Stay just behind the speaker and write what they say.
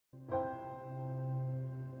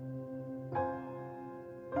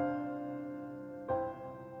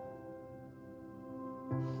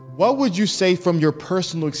What would you say from your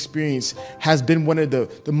personal experience has been one of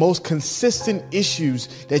the most consistent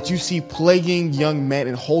issues that you see plaguing young men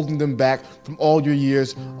and holding them back from all your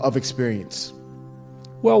years of experience?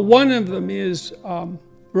 Well, one of them is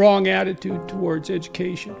wrong attitude towards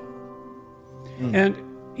education. And,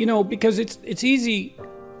 because it's easy,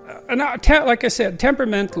 and like I said,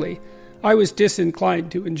 temperamentally, I was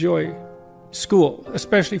disinclined to enjoy school,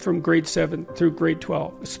 especially from grade 7 through grade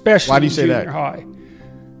 12, especially Why do you say junior that? high.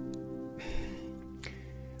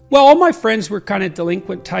 Well, all my friends were kind of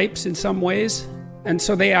delinquent types in some ways, and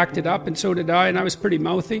so they acted up, and so did I, and I was pretty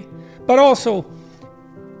mouthy. But also,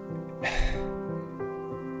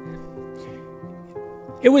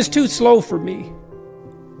 it was too slow for me.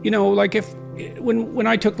 Like when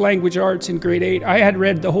I took language arts in grade 8, I had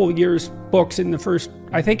read the whole year's books in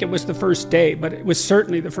I think it was the first day, but it was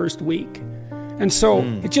certainly the first week. And so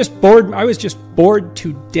it just bored me. I was just bored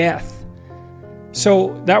to death.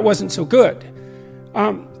 So that wasn't so good.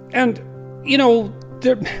 It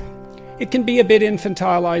can be a bit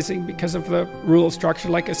infantilizing because of the rule structure.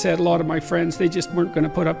 Like I said, a lot of my friends, they just weren't going to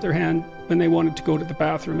put up their hand when they wanted to go to the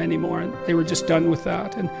bathroom anymore, and they were just done with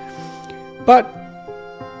that. But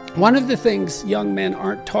one of the things young men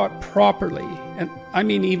aren't taught properly, and I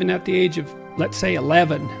mean even at the age of, let's say,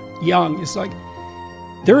 11, young, is like,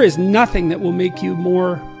 there is nothing that will make you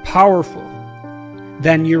more powerful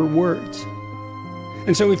than your words.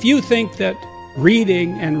 And so if you think that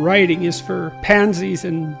reading and writing is for pansies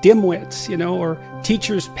and dimwits, or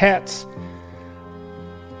teachers' pets,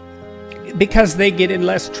 because they get in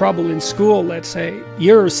less trouble in school, let's say,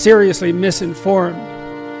 you're seriously misinformed.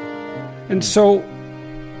 And so,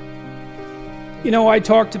 I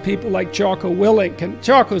talk to people like Jocko Willink, and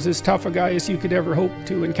Jocko's as tough a guy as you could ever hope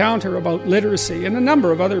to encounter about literacy, and a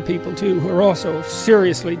number of other people too who are also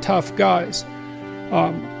seriously tough guys.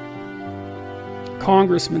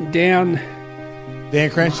 Congressman Dan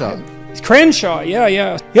Crenshaw. Crenshaw,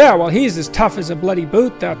 yeah. Well, he's as tough as a bloody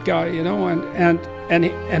boot, that guy,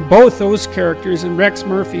 and both those characters, and Rex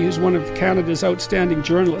Murphy, who's one of Canada's outstanding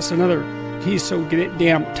journalists, he's so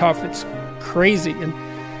damn tough, it's crazy. And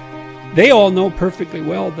they all know perfectly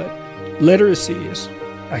well that literacy is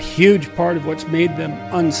a huge part of what's made them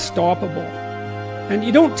unstoppable. And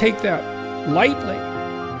you don't take that lightly.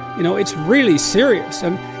 It's really serious,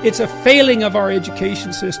 and it's a failing of our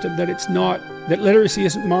education system that literacy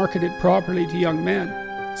isn't marketed properly to young men.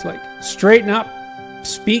 It's like, straighten up,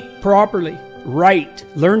 speak properly, write,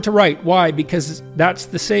 learn to write. Why? Because that's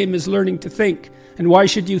the same as learning to think. And why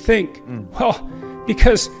should you think? Well,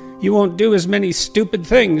 because you won't do as many stupid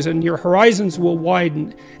things, and your horizons will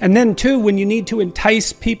widen. And then too, when you need to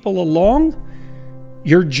entice people along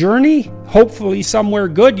your journey, hopefully somewhere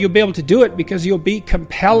good, you'll be able to do it because you'll be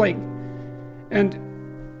compelling. And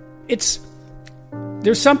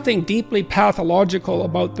there's something deeply pathological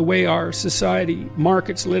about the way our society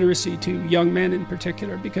markets literacy to young men in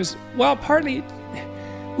particular, because, well, partly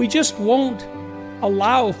we just won't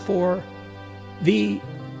allow for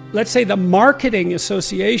let's say, the marketing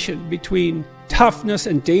association between toughness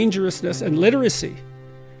and dangerousness and literacy.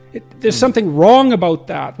 There's something wrong about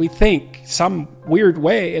that, we think, some weird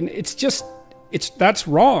way, and that's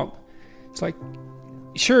wrong. It's like,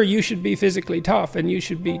 sure, you should be physically tough, and you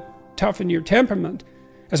should be tough in your temperament,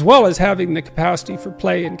 as well as having the capacity for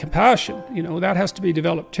play and compassion. That has to be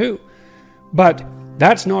developed too. But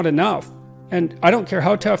that's not enough. And I don't care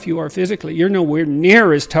how tough you are physically, you're nowhere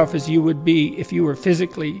near as tough as you would be if you were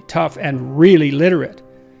physically tough and really literate.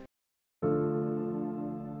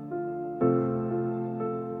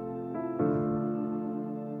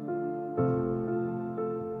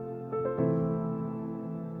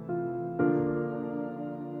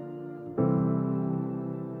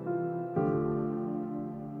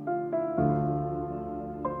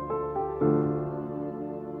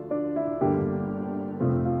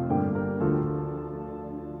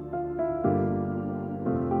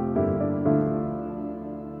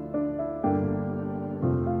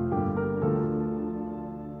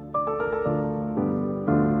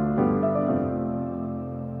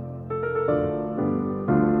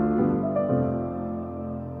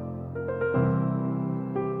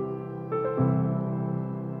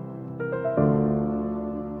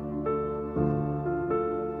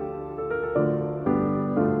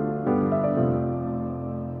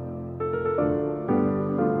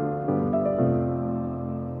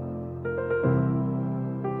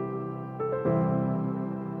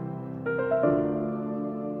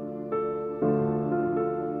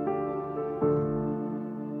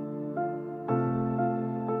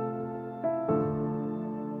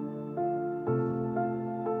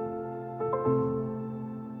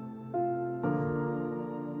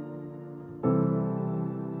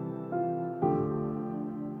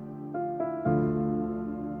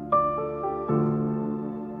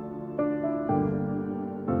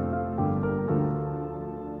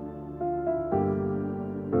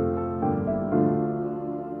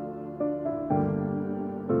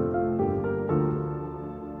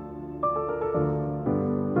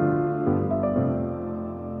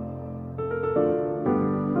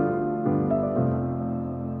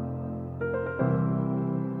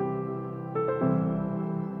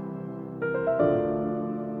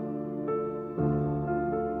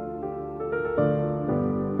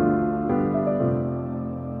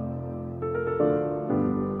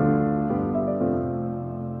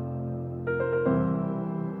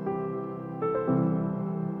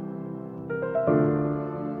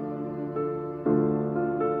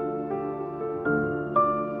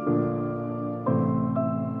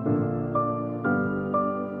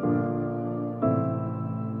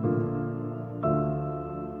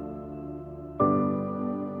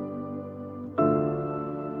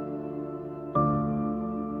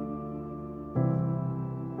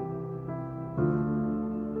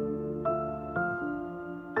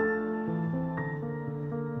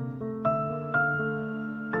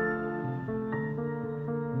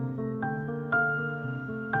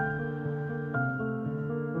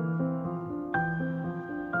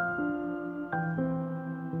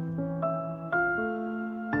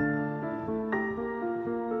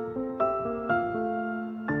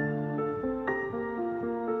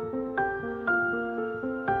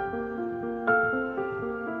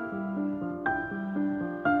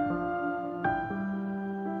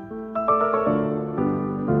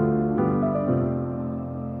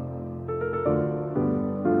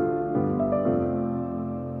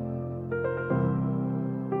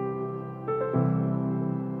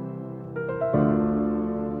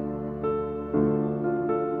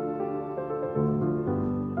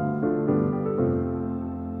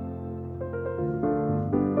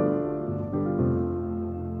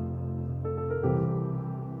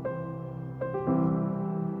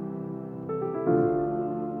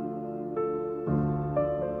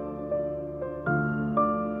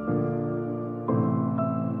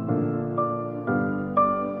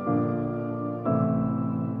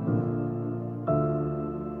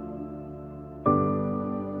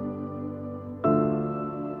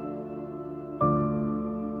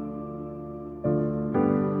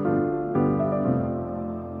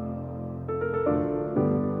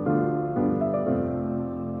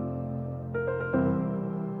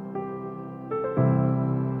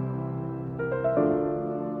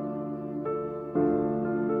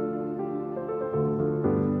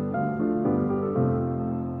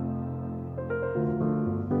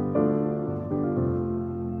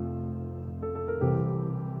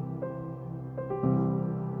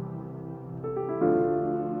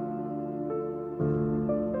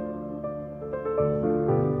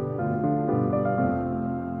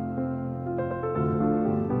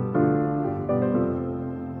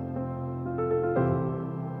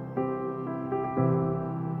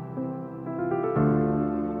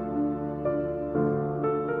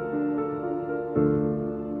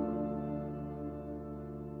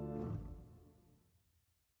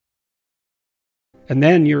 And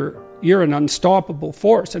then you're an unstoppable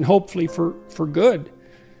force, and hopefully for good.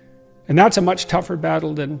 And that's a much tougher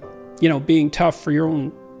battle than, being tough for your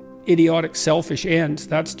own idiotic, selfish ends.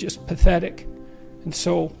 That's just pathetic. And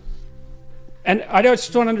so, and I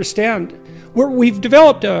just don't understand. We've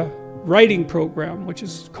developed a writing program, which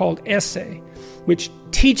is called Essay, which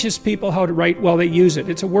teaches people how to write while they use it.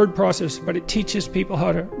 It's a word processor, but it teaches people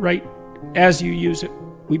how to write as you use it.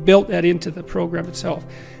 We built that into the program itself.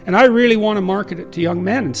 And I really want to market it to young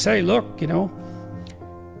men and say, look,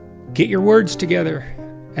 get your words together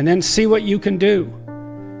and then see what you can do.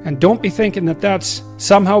 And don't be thinking that that's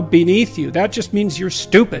somehow beneath you. That just means you're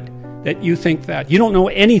stupid, that you think that. You don't know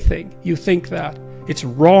anything. You think that. It's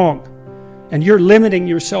wrong. And you're limiting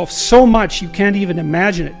yourself so much you can't even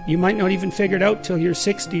imagine it. You might not even figure it out till you're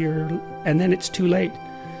 60 and then it's too late.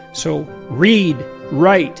 So read,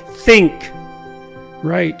 write, think,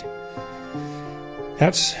 write.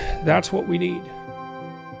 That's what we need.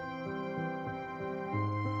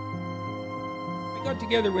 I got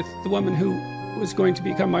together with the woman who was going to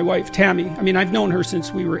become my wife, Tammy. I mean, I've known her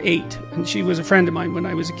since we were 8, and she was a friend of mine when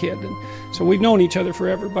I was a kid, and so we've known each other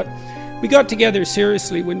forever. But we got together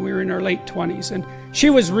seriously when we were in our late 20s, and she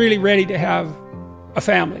was really ready to have a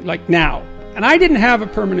family, like now. And I didn't have a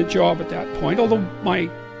permanent job at that point, although my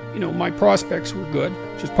prospects were good,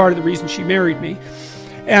 which is part of the reason she married me.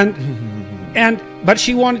 But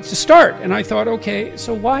she wanted to start, and I thought, okay,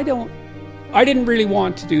 so I didn't really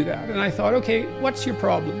want to do that. And I thought, okay, what's your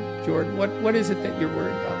problem, Jordan? What is it that you're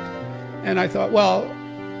worried about? And I thought, well,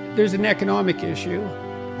 there's an economic issue.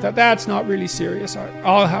 I thought, that's not really serious.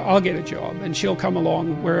 I'll get a job, and she'll come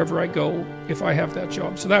along wherever I go if I have that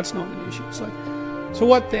job. So that's not an issue. It's like, so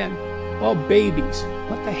what then? Well, babies.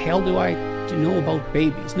 What the hell do I know about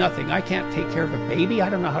babies? Nothing. I can't take care of a baby. I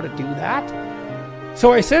don't know how to do that.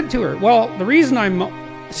 So I said to her, well, the reason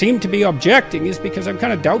I seem to be objecting is because I'm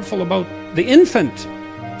kind of doubtful about the infant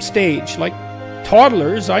stage. Like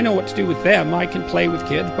toddlers, I know what to do with them. I can play with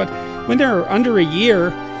kids. But when they're under a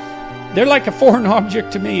year, they're like a foreign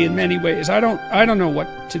object to me in many ways. I don't know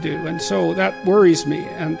what to do. And so that worries me.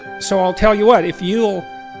 And so I'll tell you what, if you'll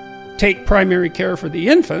take primary care for the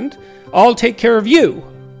infant, I'll take care of you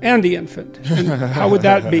and the infant. And how would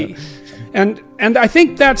that be? And I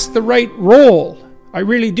think that's the right role. I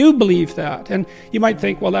really do believe that. And you might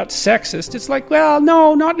think, well, that's sexist. It's like, well,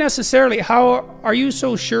 no, not necessarily. How are you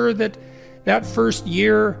so sure that that first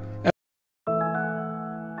year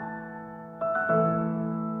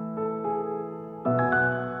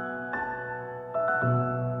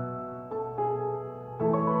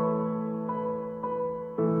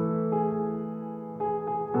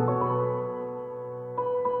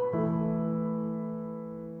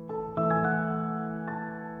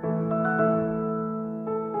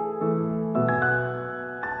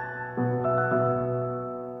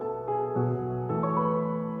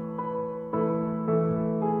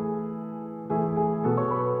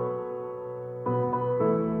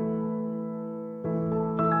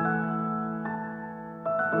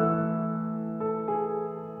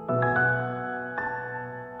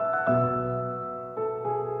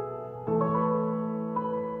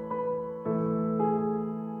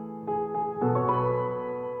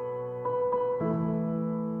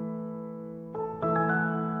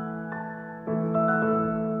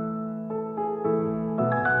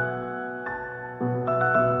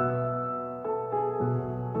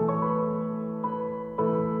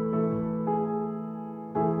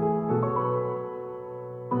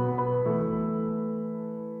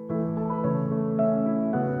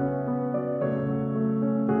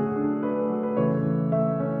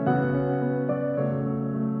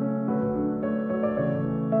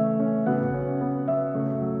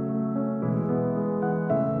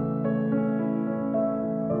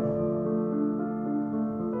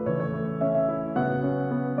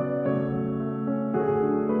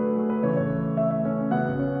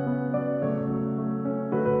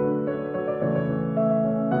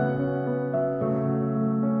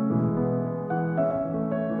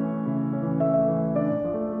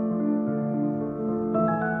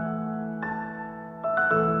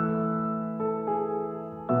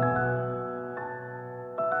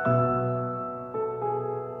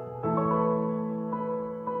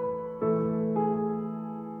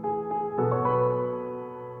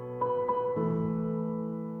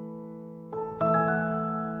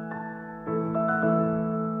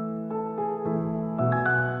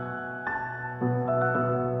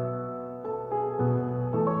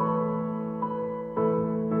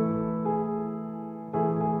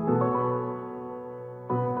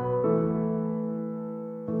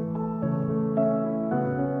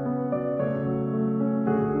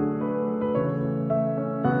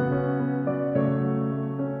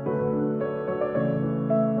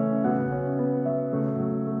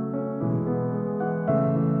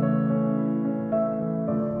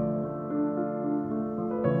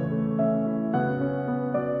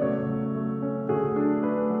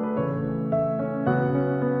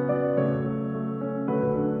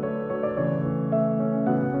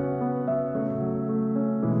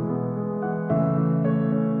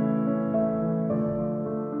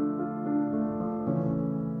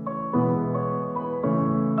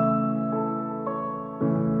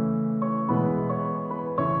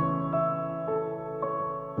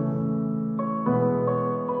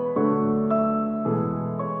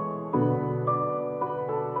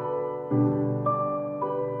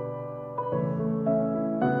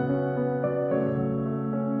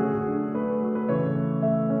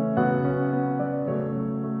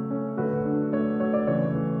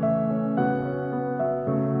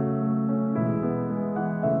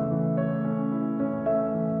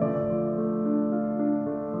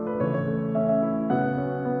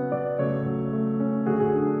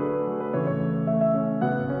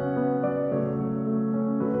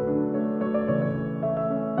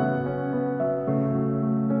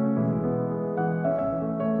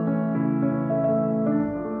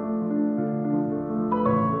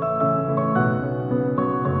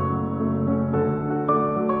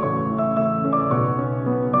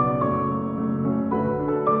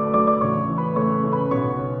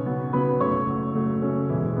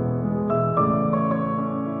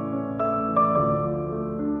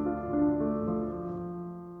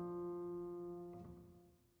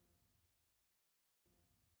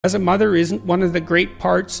as a mother isn't one of the great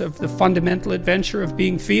parts of the fundamental adventure of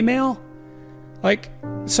being female? Like,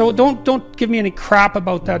 so don't give me any crap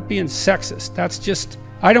about that being sexist. That's just,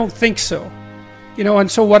 I don't think so. You know, and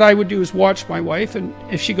so what I would do is watch my wife, and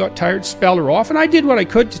if she got tired, spell her off. And I did what I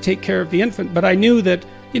could to take care of the infant, but I knew that,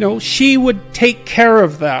 you know, she would take care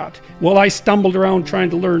of that while I stumbled around trying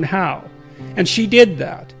to learn how. And she did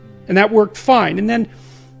that. And that worked fine. And then,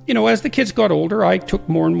 you know, as the kids got older, I took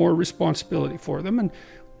more and more responsibility for them. And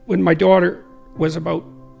when my daughter was about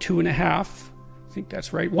 2.5, I think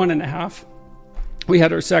that's right, 1.5, we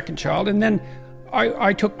had our second child. And then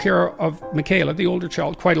I took care of Michaela, the older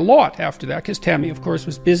child, quite a lot after that, because Tammy, of course,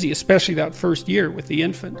 was busy, especially that first year with the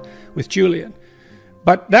infant, with Julian.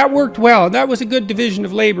 But that worked well. That was a good division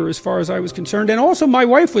of labor as far as I was concerned. And also my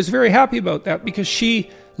wife was very happy about that, because she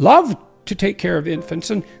loved to take care of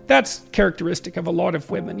infants. And that's characteristic of a lot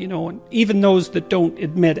of women, you know, and even those that don't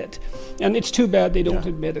admit it. And it's too bad they don't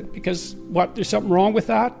admit it, because what, there's something wrong with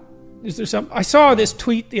that? Is there something? I saw this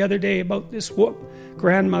tweet the other day about this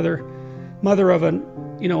grandmother, mother of a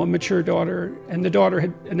mature daughter, and the daughter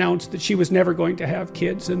had announced that she was never going to have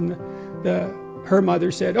kids, and her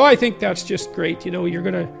mother said, "Oh, I think that's just great. You know, you're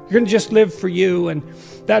gonna just live for you, and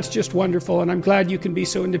that's just wonderful. And I'm glad you can be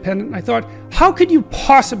so independent." And I thought, how could you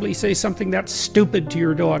possibly say something that stupid to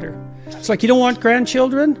your daughter? It's like, you don't want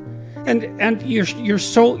grandchildren, and you're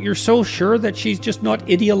so sure that she's just not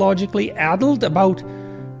ideologically addled about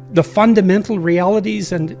the fundamental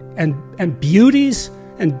realities and beauties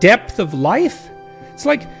and depth of life. It's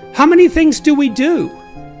like, how many things do?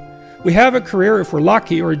 We have a career if we're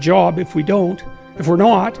lucky, or a job if we don't. If we're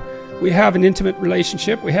not, we have an intimate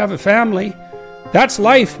relationship, we have a family. That's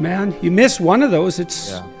life, man. You miss one of those,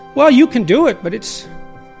 well, you can do it, but it's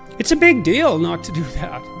a big deal not to do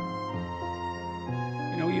that.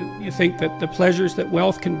 You know, you think that the pleasures that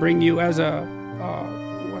wealth can bring you as a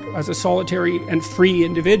solitary and free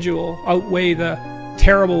individual outweigh the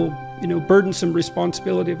terrible, you know, burdensome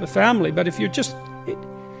responsibility of a family. But if you're just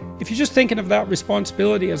thinking of that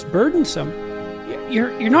responsibility as burdensome,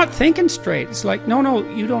 you're not thinking straight. It's like, no,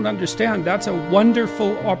 you don't understand. That's a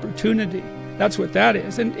wonderful opportunity. That's what that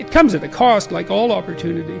is. And it comes at a cost, like all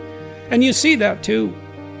opportunity. And you see that too.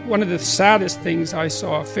 One of the saddest things I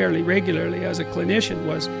saw fairly regularly as a clinician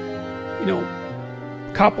was, you know,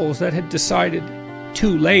 couples that had decided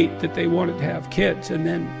too late that they wanted to have kids, and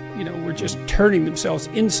then, you know, were just turning themselves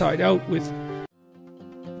inside out with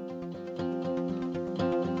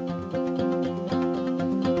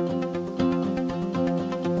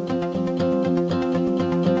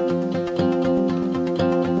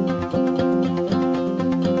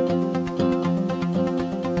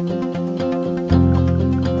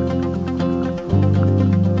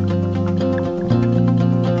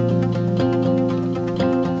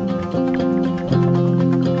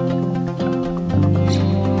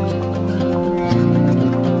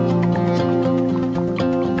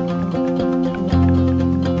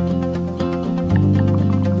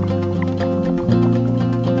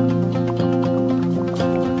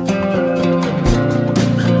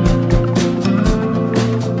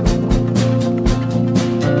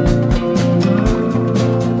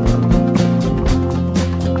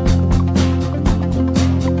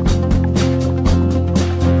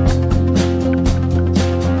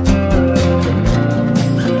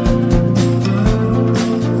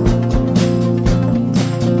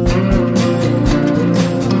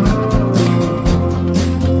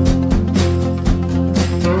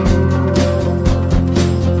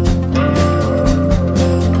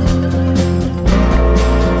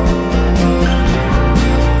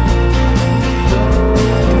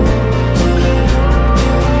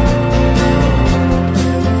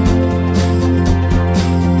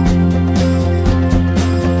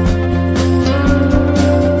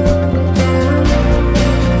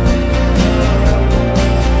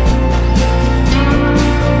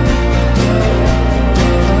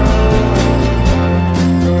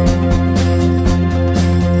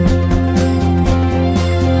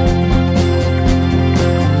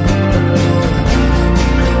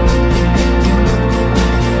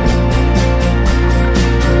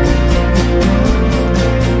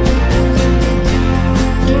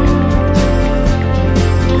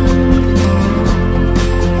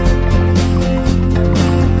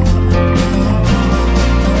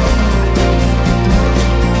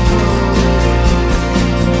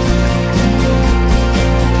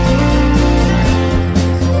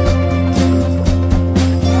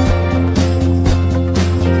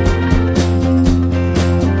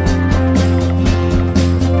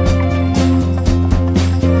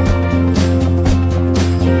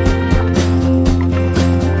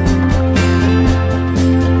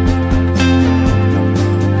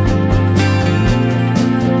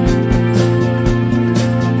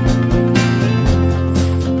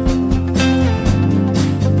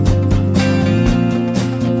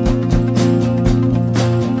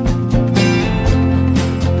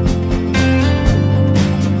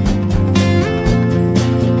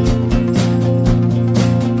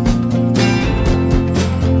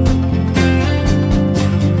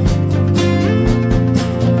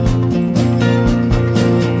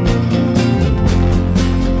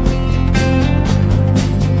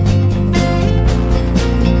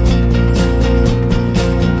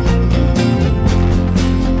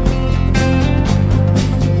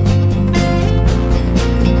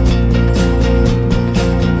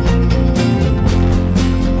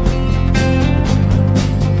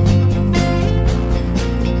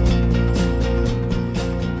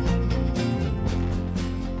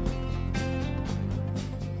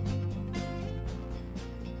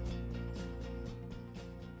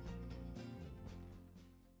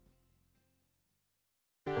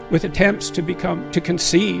with attempts to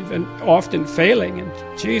conceive and often failing.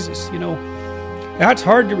 And Jesus, that's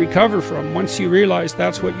hard to recover from once you realize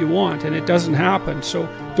that's what you want and it doesn't happen. So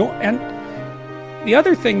and the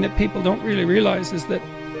other thing that people don't really realize is that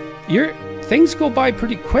things go by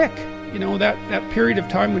pretty quick. That period of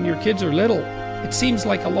time when your kids are little, it seems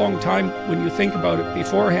like a long time when you think about it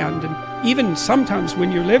beforehand, and even sometimes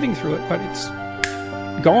when you're living through it, but it's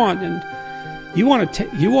gone, and you want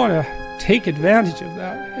to take advantage of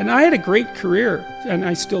that. And I had a great career, and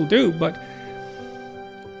I still do, but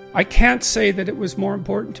I can't say that it was more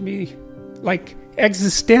important to me, like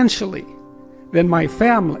existentially, than my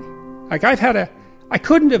family. Like I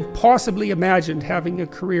couldn't have possibly imagined having a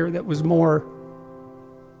career that was more,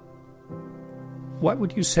 what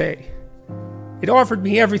would you say? It offered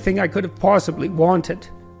me everything I could have possibly wanted.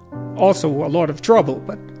 Also a lot of trouble,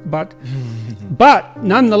 but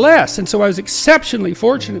nonetheless, and so I was exceptionally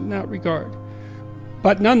fortunate in that regard.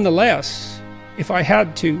 But nonetheless, if I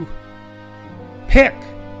had to pick,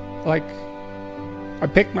 I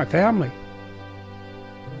picked my family.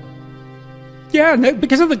 Yeah,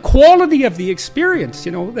 because of the quality of the experience,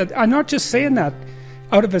 that I'm not just saying that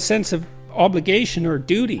out of a sense of obligation or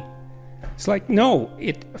duty. It's like, no,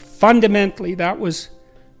 fundamentally that was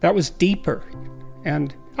deeper.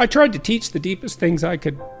 And I tried to teach the deepest things I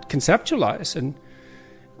could conceptualize,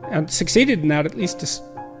 and succeeded in that, at least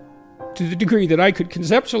to the degree that I could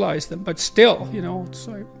conceptualize them. But still, it's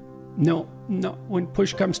like, no, when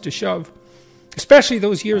push comes to shove, especially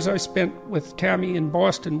those years I spent with Tammy in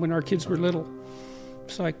Boston when our kids were little.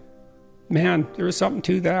 It's like, man, there is something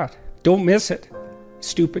to that. Don't miss it.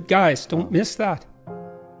 Stupid guys, don't miss that.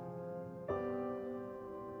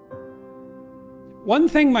 One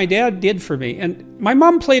thing my dad did for me, and my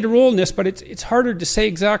mom played a role in this, but it's harder to say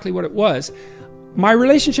exactly what it was. My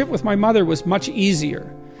relationship with my mother was much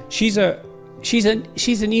easier. She's an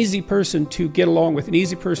easy person to get along with, an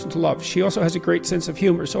easy person to love. She also has a great sense of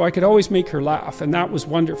humor, so I could always make her laugh, and that was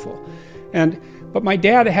wonderful. But my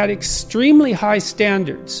dad had extremely high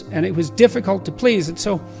standards, and it was difficult to please. And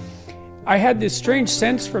so I had this strange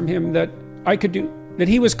sense from him that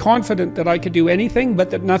he was confident that I could do anything, but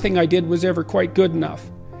that nothing I did was ever quite good enough.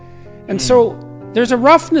 And so there's a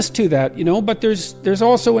roughness to that, but there's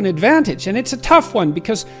also an advantage. And it's a tough one,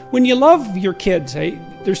 because when you love your kids,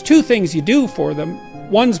 there's two things you do for them.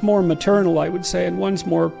 One's more maternal, I would say, and one's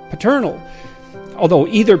more paternal. Although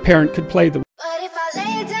either parent could play the. But if I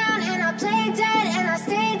lay down and I play dead and I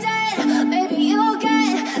stay dead, maybe you'll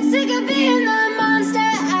get sick of being the monster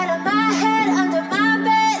out of my head, under my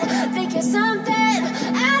bed. Think you're something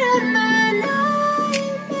out of my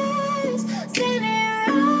nightmares, standing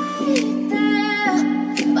right there.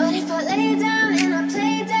 But if I lay down and I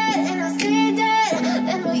play dead and I stay dead,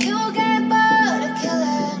 then will you get bored of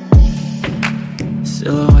killing me?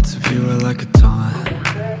 Silhouettes of you are like a taunt.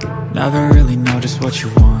 Never really know just what you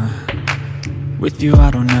want. With you I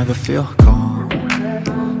don't ever feel calm.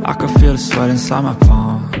 I can feel the sweat inside my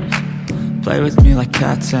palms. Play with me like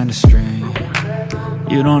cats and a string.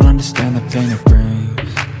 You don't understand the pain it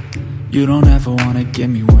brings. You don't ever wanna give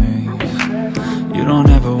me wings. You don't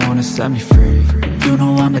ever wanna set me free. You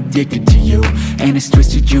know I'm addicted to you, and it's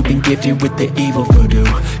twisted, you've been gifted with the evil voodoo.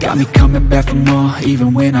 Got me coming back for more,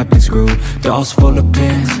 even when I've been screwed. Dolls full of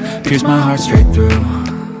pins, pierce my heart straight through.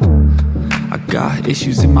 I got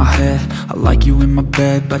issues in my head, I like you in my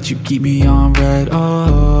bed, but you keep me on red.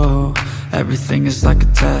 Oh, everything is like a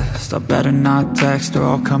test, I better not text or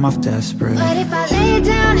I'll come off desperate. But if I lay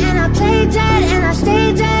down and I play dead and I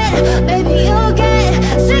stay dead, baby you'll get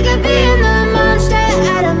sick of being the monster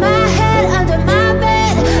out of my head, under my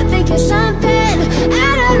bed. Think you're something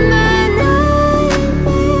out of my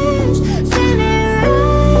nightmares, standing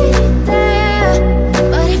right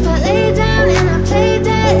there. But if I lay down and I play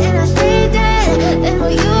dead and I stay dead, then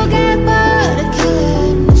will you get bored of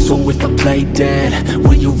killing me? So if I play dead,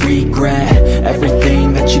 will you regret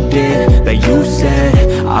everything that you did, that you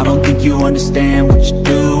said? I don't think you understand what you're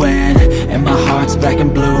doing, and my heart's black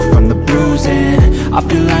and blue from the bruising. I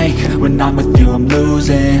feel like when I'm with you I'm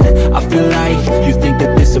losing. I feel like you think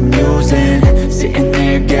that this amusing, sitting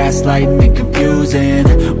there gaslighting and confusing.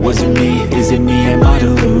 Was it me? Is it me? Am I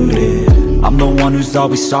deluded? I'm the one who's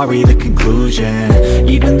always sorry, the conclusion,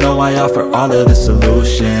 even though I offer all of the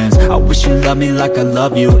solutions. I wish you loved me like I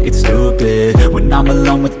love you, it's stupid. When I'm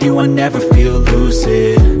alone with you I never feel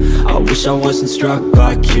lucid. I wish I wasn't struck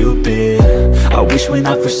by Cupid. I wish when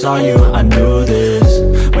I first saw you I knew this.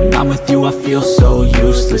 When I'm with you I feel so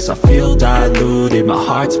useless, I feel diluted, my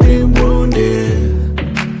heart's been wounded.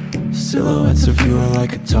 Silhouettes of you are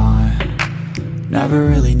like a taunt. Never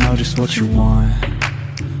really know just what you want.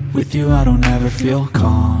 With you I don't ever feel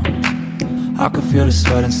calm. I can feel the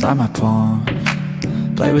sweat inside my palm.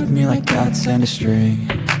 Play with me like cats and a string.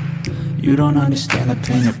 You don't understand the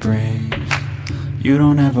pain it brings. You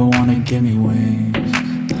don't ever wanna give me wings.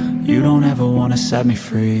 You don't ever wanna set me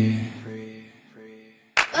free.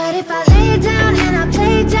 But if I lay down and I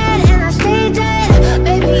play dead and I stay dead,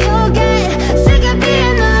 baby, you'll get sick of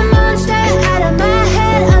being the monster out of my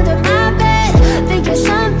head, under my bed, thinking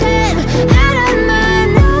something out of my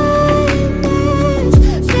nightmares.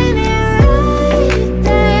 See me right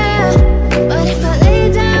there. But if I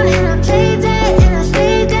lay down and I play dead and I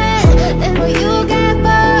stay dead, then will you get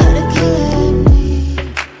bored of killing me?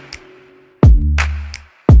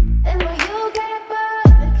 Then will you get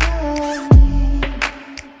bored of killing me?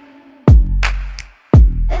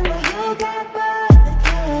 And will you get bored of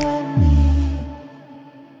killing me?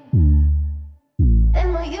 And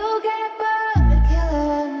will you get bored of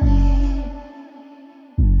killing me?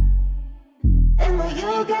 And will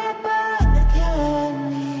you get bored of killing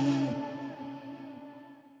me?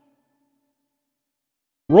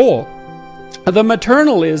 Role. The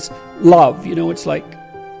maternal is love. You know, it's like,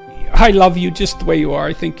 I love you just the way you are.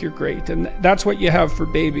 I think you're great. And that's what you have for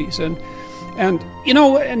babies. And you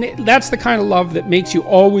know, and that's the kind of love that makes you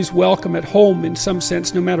always welcome at home in some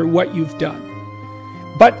sense, no matter what you've done.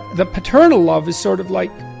 But the paternal love is sort of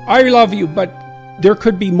like, I love you, but there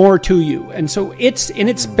could be more to you. And so it's, in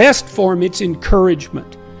its best form, it's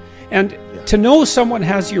encouragement. And to know someone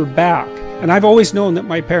has your back, and I've always known that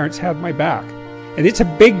my parents had my back, and it's a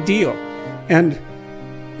big deal. And,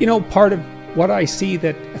 you know, part of what I see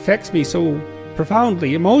that affects me so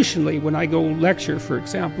profoundly, emotionally, when I go lecture, for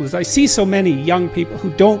example, is I see so many young people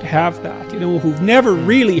who don't have that, you know, who've never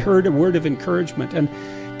really heard a word of encouragement. And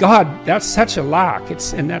God, that's such a lack.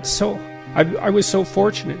 And that's so, I was so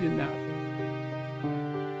fortunate in that.